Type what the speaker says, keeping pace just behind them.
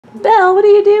Belle, what are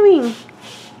you doing?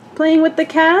 Playing with the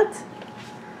cat?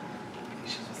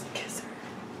 She's supposed to kiss her.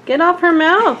 Get off her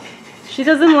mouth. She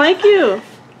doesn't like you.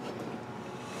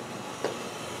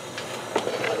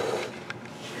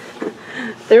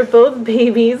 They're both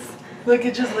babies. Look,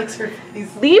 it just licks her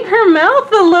face. Leave her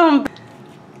mouth alone.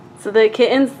 So the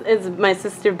kitten is my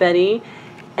sister Betty,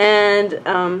 and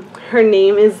her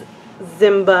name is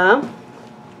Zimba,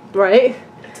 right?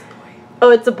 It's a boy. Oh,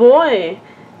 it's a boy.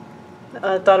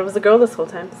 I thought it was a girl this whole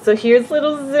time. So here's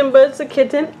little Zimba. It's a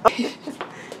kitten.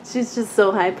 She's just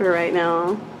so hyper right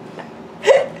now.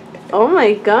 Oh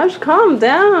my gosh, calm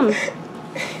down.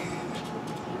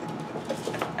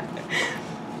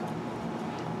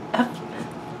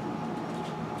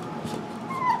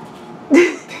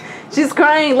 She's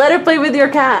crying. Let her play with your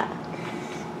cat.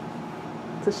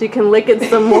 So she can lick it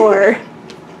some more.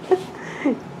 Look,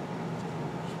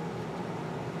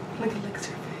 it licks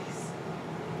her face.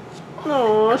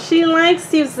 Oh, she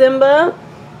likes you, Simba.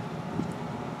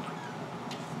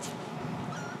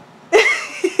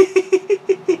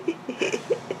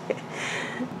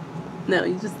 No,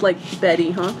 you just like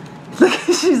Betty, huh?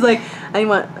 She's like, I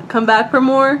want come back for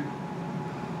more.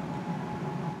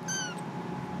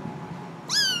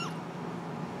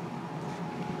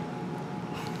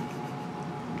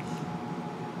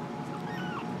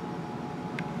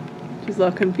 She's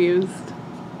all confused.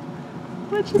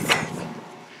 What she says?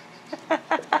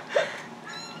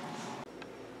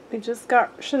 We just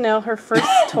got Chanel her first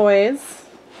toys.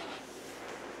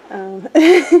 Oh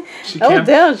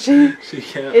damn! She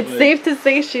can't. It's safe to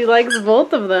say she likes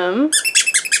both of them.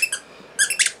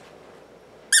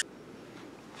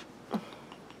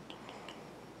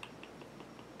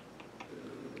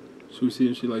 Should we see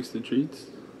if she likes the treats?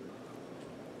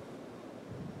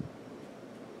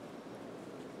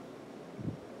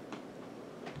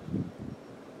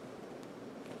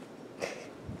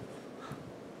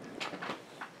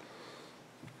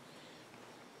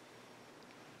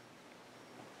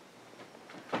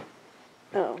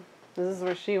 Oh, this is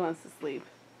where she wants to sleep.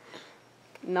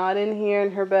 Not in here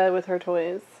in her bed with her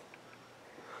toys.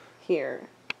 Here.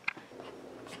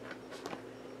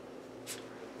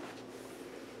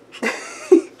 Go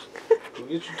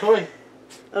get your toy.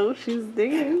 Oh, she's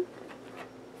digging.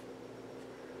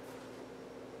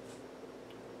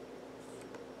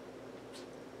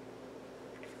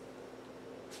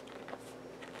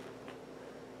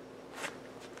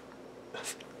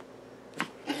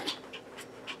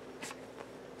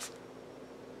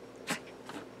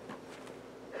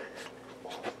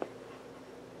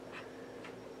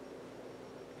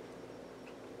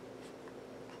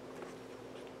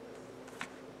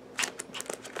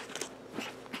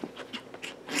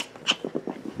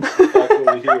 Back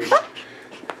over here.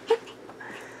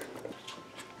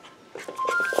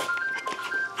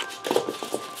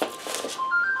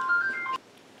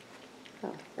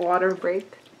 Oh, water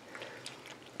break.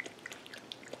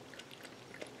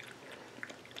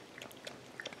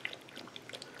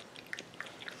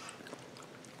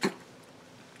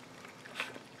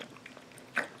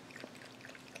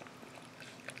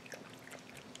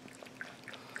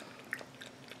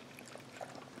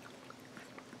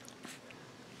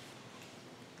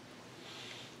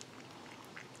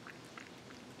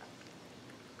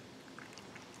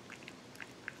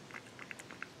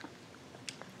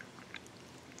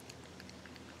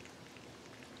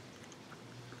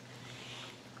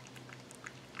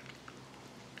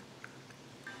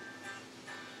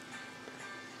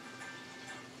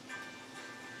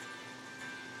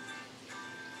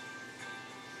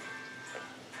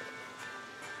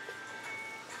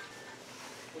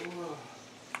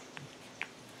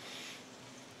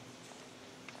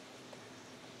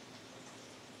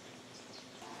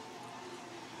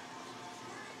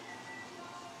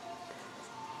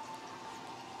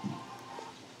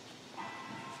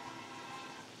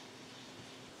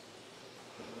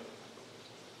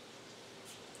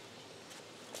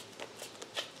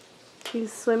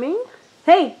 He's swimming?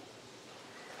 Hey!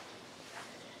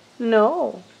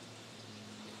 No.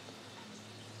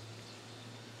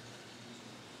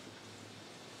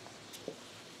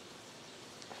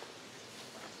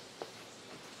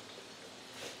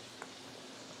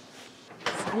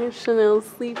 So here's Chanel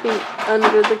sleeping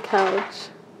under the couch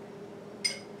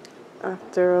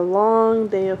after a long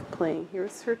day of playing.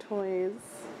 Here's her toys.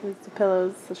 Here's the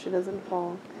pillows so she doesn't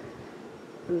fall.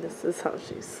 And this is how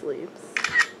she sleeps.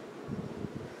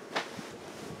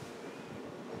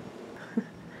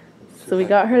 So we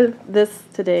got her this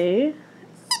today.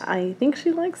 I think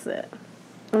she likes it.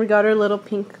 And we got her little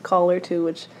pink collar too,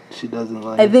 which She doesn't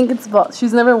like I think it's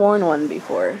she's never worn one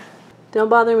before. Don't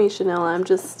bother me, Chanel. I'm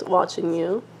just watching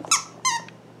you.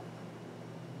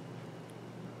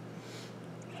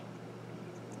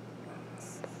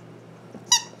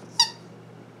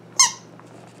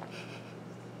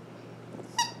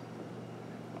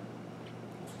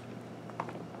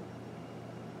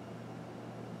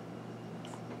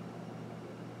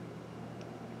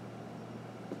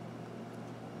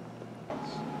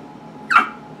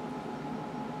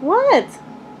 What?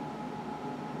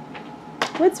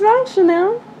 What's wrong,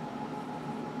 Chanel?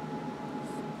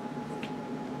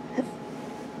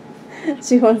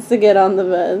 She wants to get on the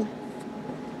bed.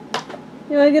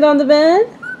 You want to get on the bed?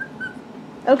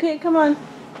 Okay, come on.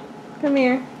 Come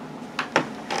here.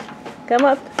 Come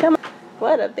up. Come on.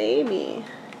 What a baby.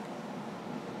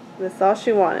 That's all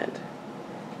she wanted.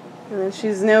 And then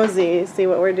she's nosy. See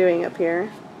what we're doing up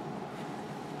here.